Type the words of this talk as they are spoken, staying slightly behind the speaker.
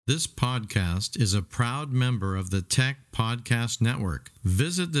This podcast is a proud member of the Tech Podcast Network.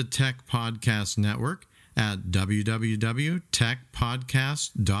 Visit the Tech Podcast Network at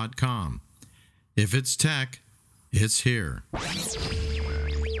www.techpodcast.com. If it's tech, it's here.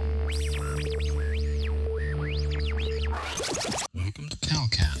 Welcome to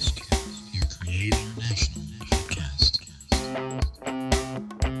CalCast, your Create International podcast.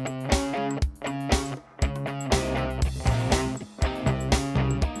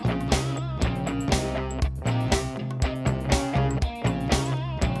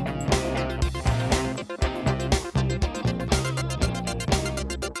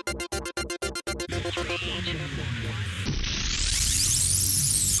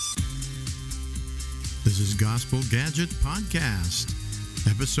 This is Gospel Gadget Podcast,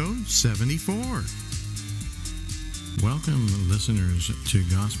 episode 74. Welcome, listeners, to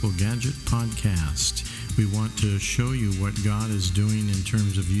Gospel Gadget Podcast. We want to show you what God is doing in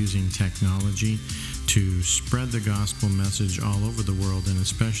terms of using technology to spread the gospel message all over the world and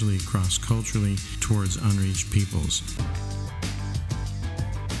especially cross-culturally towards unreached peoples.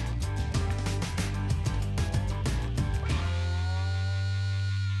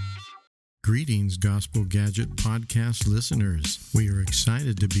 Greetings, Gospel Gadget Podcast listeners. We are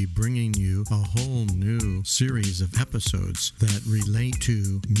excited to be bringing you a whole new series of episodes that relate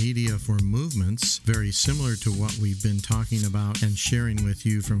to media for movements, very similar to what we've been talking about and sharing with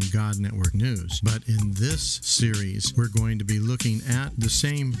you from God Network News. But in this series, we're going to be looking at the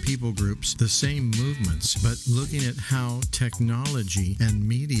same people groups, the same movements, but looking at how technology and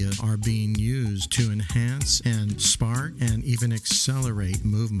media are being used to enhance and spark and even accelerate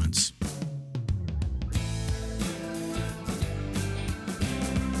movements.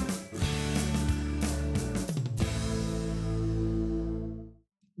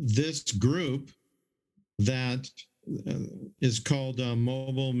 This group that is called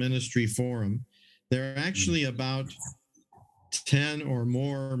Mobile Ministry Forum, there are actually about 10 or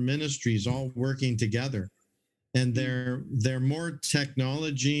more ministries all working together. And they're more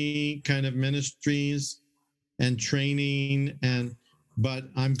technology kind of ministries and training, but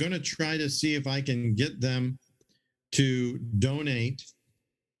I'm going to try to see if I can get them to donate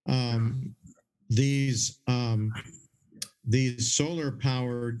these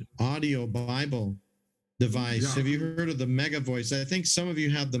solar-powered audio Bible device. Yeah. Have you heard of the Mega Voice? I think some of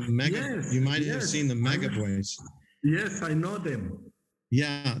you have the Mega. Yes, you might have seen the Mega Voice. Yes, I know them.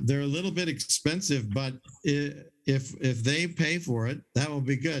 Yeah, they're a little bit expensive, but if they pay for it, that will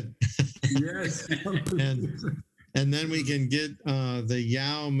be good. Yes. and then we can get the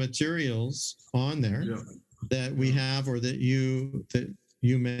Yao materials on there that we have, or that you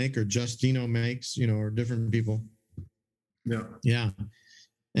make, or Justino makes, or different people. Yeah.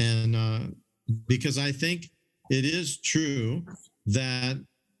 And because I think it is true that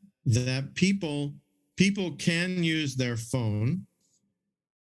people can use their phone,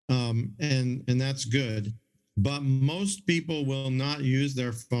 and that's good, but most people will not use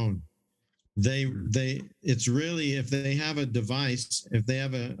their phone. It's really, if they have a device, a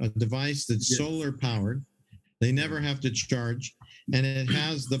device that's solar powered, they never have to charge. And it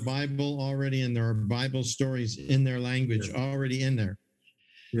has the Bible already in there, or Bible stories in their language already in there.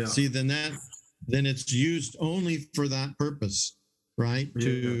 Yeah. See, then it's used only for that purpose, right?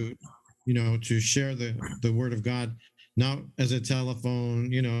 To share the word of God, not as a telephone.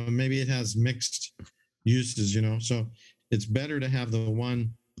 Maybe it has mixed uses. So it's better to have the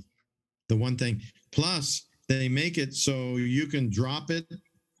one thing. Plus, they make it so you can drop it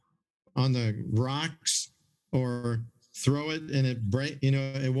on the rocks or throw it and it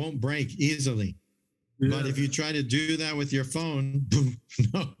won't break easily. Yeah. But if you try to do that with your phone,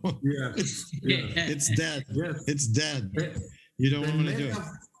 no, it's dead. Yes. It's dead. You don't want to do it.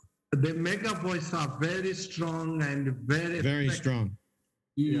 The Mega Voice are very strong and very strong.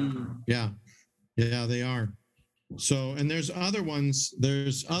 Yeah, they are. So, and there's other ones.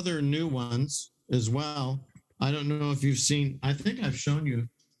 There's other new ones as well. I don't know if you've seen. I think I've shown you.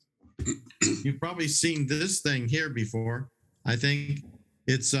 You've probably seen this thing here before. I think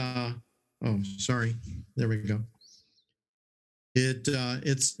it's sorry. There we go. It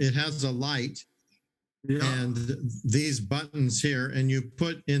has a light and these buttons here, and you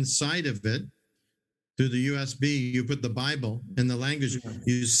put inside of it through the USB, you put the Bible and the language.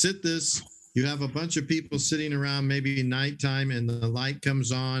 You sit this, you have a bunch of people sitting around, maybe nighttime, and the light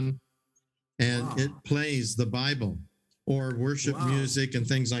comes on and it plays the Bible or worship music and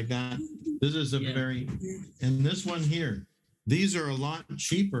things like that. This is and this one here, these are a lot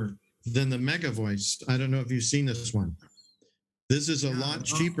cheaper than the Mega Voice. I don't know if you've seen this one. This is a lot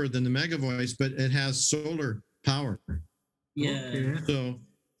cheaper than the Mega Voice, but it has solar power. Yeah. So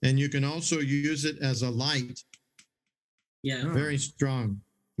and you can also use it as a light, Yeah. very strong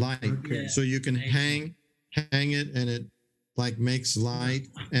light. Okay. So you can hang it, and it like makes light,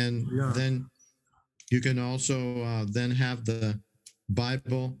 and Yeah. then you can also then have the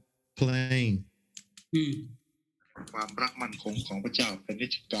Bible playing. ความรักมั่นคงของพระเจ้าเป็นนิ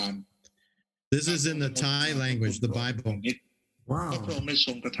จการ This is in the Thai language, the Bible. พระ Wow. องค์ได้ท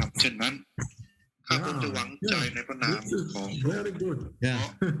รงกระทำเช่นนั้นข้าพเจ้าจะหวังใจในพระนาม This is ของพระองค์ very good. เพ Yeah. ราะ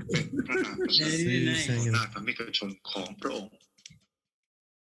เป็นพระนามประเสริฐ Very nice. saying หน้า it. ธรรมิกชนของพระองค์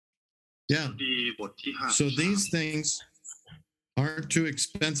Yeah. ดีบทที่5 So these things aren't too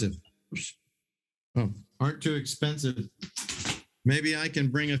expensive. Oh, aren't too expensive. Maybe I can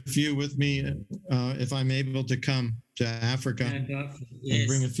bring a few with me if I'm able to come to Africa and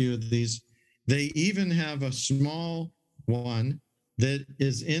bring a Yes. few of these. They even have a small one that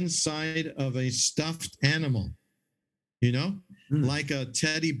is inside of a stuffed animal, you know, like a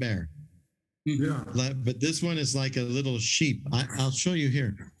teddy bear. Yeah. But this one is like a little sheep. I'll show you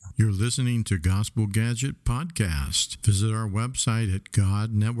here. You're listening to Gospel Gadget Podcast. Visit our website at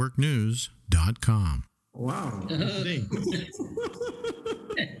godnetworknews.com. Wow. See?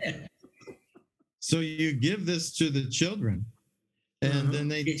 So you give this to the children, and then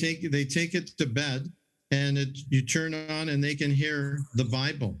they take it to bed, and you turn on, and they can hear the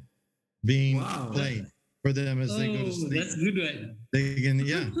Bible being Wow. played for them as they go to Oh, sleep. that's good one. They can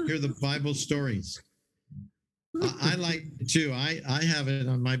hear the Bible stories. I like it too. I have it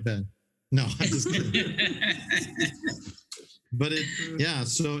on my bed. No, I'm just kidding. But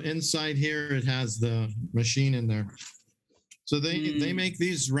so inside here it has the machine in there. So they make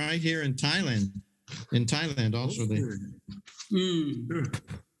these right here in Thailand. In Thailand also they. Good.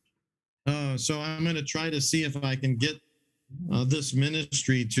 So I'm going to try to see if I can get this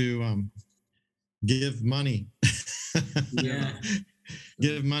ministry to give money. Yeah.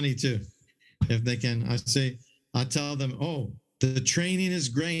 Give money too, if they can. I tell them, oh, the training is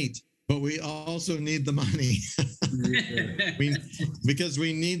great, but we also need the money. Because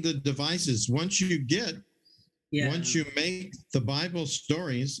we need the devices. Once you make the Bible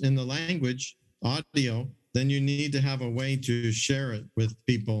stories in the language audio, then you need to have a way to share it with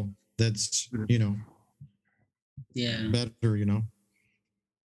people that's, Yeah. better,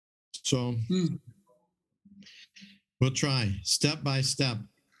 So we'll try step by step.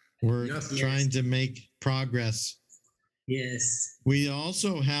 We're Yes. trying to make progress. Yes. We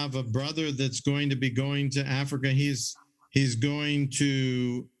also have a brother that's going to be going to Africa. He's going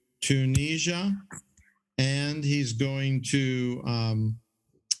to Tunisia, and he's going to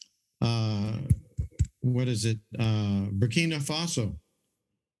Burkina Faso.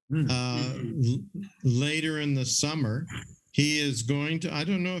 Later in the summer, he is going to. I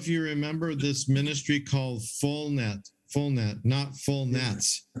don't know if you remember this ministry called Fullnet, not Full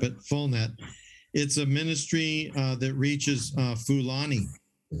Nets, but Fullnet. It's a ministry that reaches Fulani,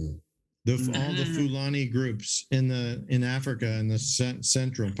 all the Fulani groups in Africa in the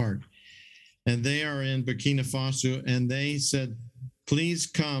central part, and they are in Burkina Faso. And they said, "Please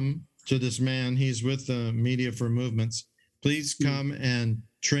come to this man. He's with the Media for Movements. Please come and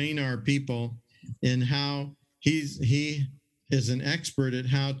train our people in how he is an expert at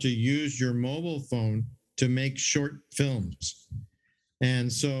how to use your mobile phone to make short films."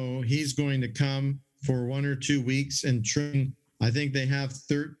 And so he's going to come for 1 or 2 weeks and train. I think they have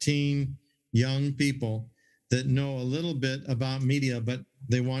 13 young people that know a little bit about media, but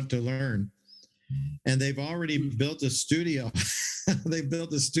they want to learn. And they've already built a studio. They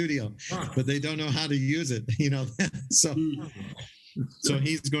built a studio, but they don't know how to use it, So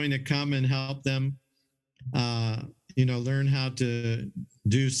he's going to come and help them, learn how to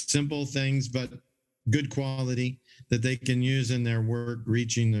do simple things, but good quality that they can use in their work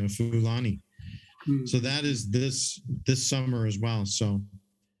reaching the Fulani. So that is this summer as well. So,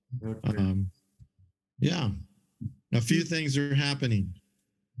 a few things are happening.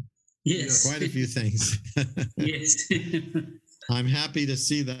 Yes. Quite a few things. Yes. I'm happy to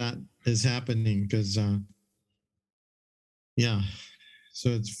see that is happening because, so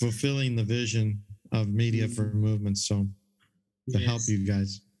it's fulfilling the vision of Media for Movements. So to help you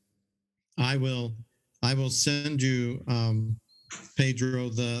guys, I will send you, Pedro,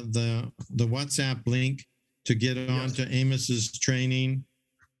 the WhatsApp link to get on to Amos's training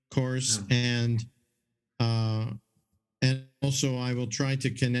course, and also I will try to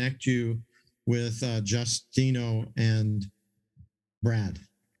connect you with Justino and Brad.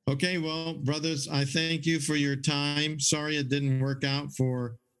 Okay, well, brothers, I thank you for your time. Sorry it didn't work out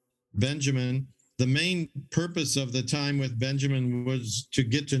for Benjamin. The main purpose of the time with Benjamin was to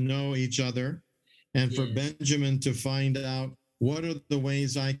get to know each other, and for Benjamin to find out what are the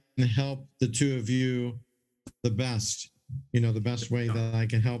ways I can help the two of you the best? The best way that I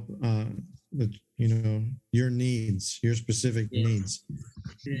can help your needs, your specific needs.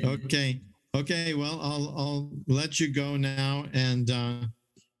 Yeah. Okay. Well, I'll let you go now and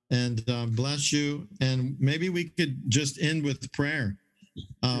bless you. And maybe we could just end with prayer.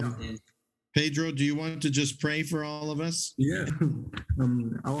 Pedro, do you want to just pray for all of us? Yeah.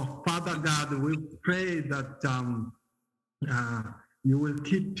 Our Father God, we pray that you will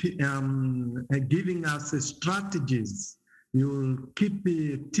keep giving us strategies. You will keep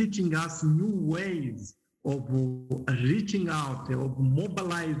teaching us new ways of reaching out, of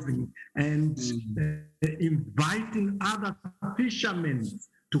mobilizing and inviting other fishermen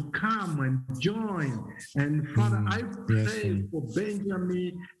to come and join. And Father, I pray for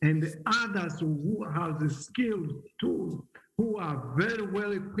Benjamin and the others who have the skills too, who are very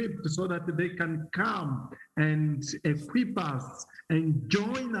well equipped so that they can come and equip us and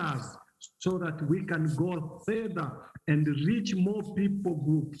join us so that we can go further and reach more people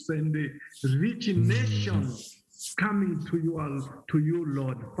groups and reach nations coming to you,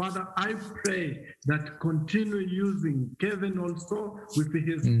 Lord. Father, I pray that continue using Kevin also with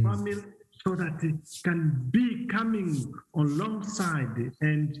his family so that it can be coming alongside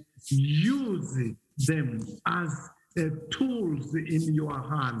and use them as tools in your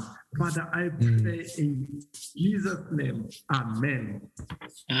hand. Father, I pray in Jesus' name. Amen.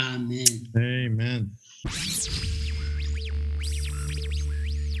 Amen. Amen.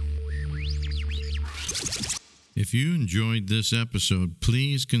 If you enjoyed this episode,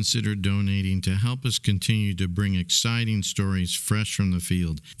 please consider donating to help us continue to bring exciting stories fresh from the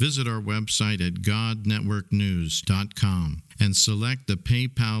field. Visit our website at godnetworknews.com and select the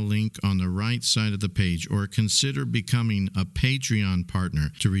PayPal link on the right side of the page, or consider becoming a Patreon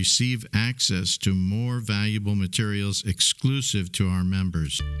partner to receive access to more valuable materials exclusive to our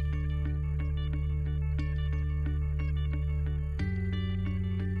members.